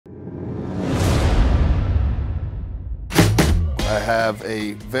I have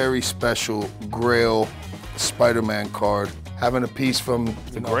a very special Grail Spider-Man card. Having a piece from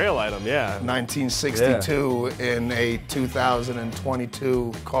the Grail item, yeah. 1962 in a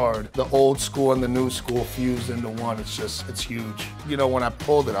 2022 card. The old school and the new school fused into one. It's huge. You know, when I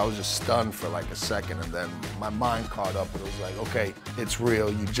pulled it, I was just stunned for like a second, and then my mind caught up and it was like, okay, it's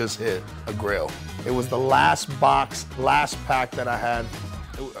real. You just hit a Grail. It was the last box, last pack that I had.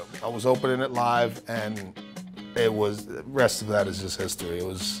 I was opening it live, and it was, the rest of that is just history. It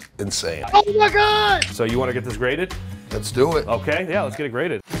was insane. Oh my God! So you want to get this graded? Let's do it. Okay, yeah, let's get it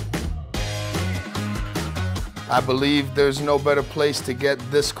graded. I believe there's no better place to get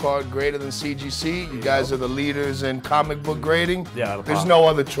this card graded than CGC. You guys are the leaders in comic book grading. Yeah, there's no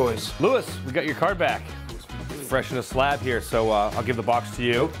other choice. Lewis, we got your card back. Fresh in a slab here, so I'll give the box to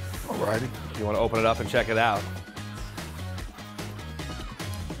you. Alrighty. You want to open it up and check it out.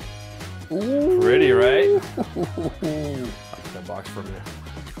 Ooh. Pretty, right? I'll get that box from you.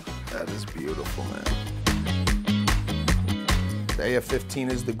 That is beautiful, man. The AF-15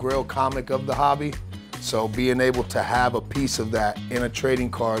 is the Grail comic of the hobby, so being able to have a piece of that in a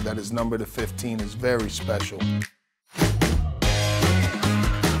trading card that is numbered to 15 is very special.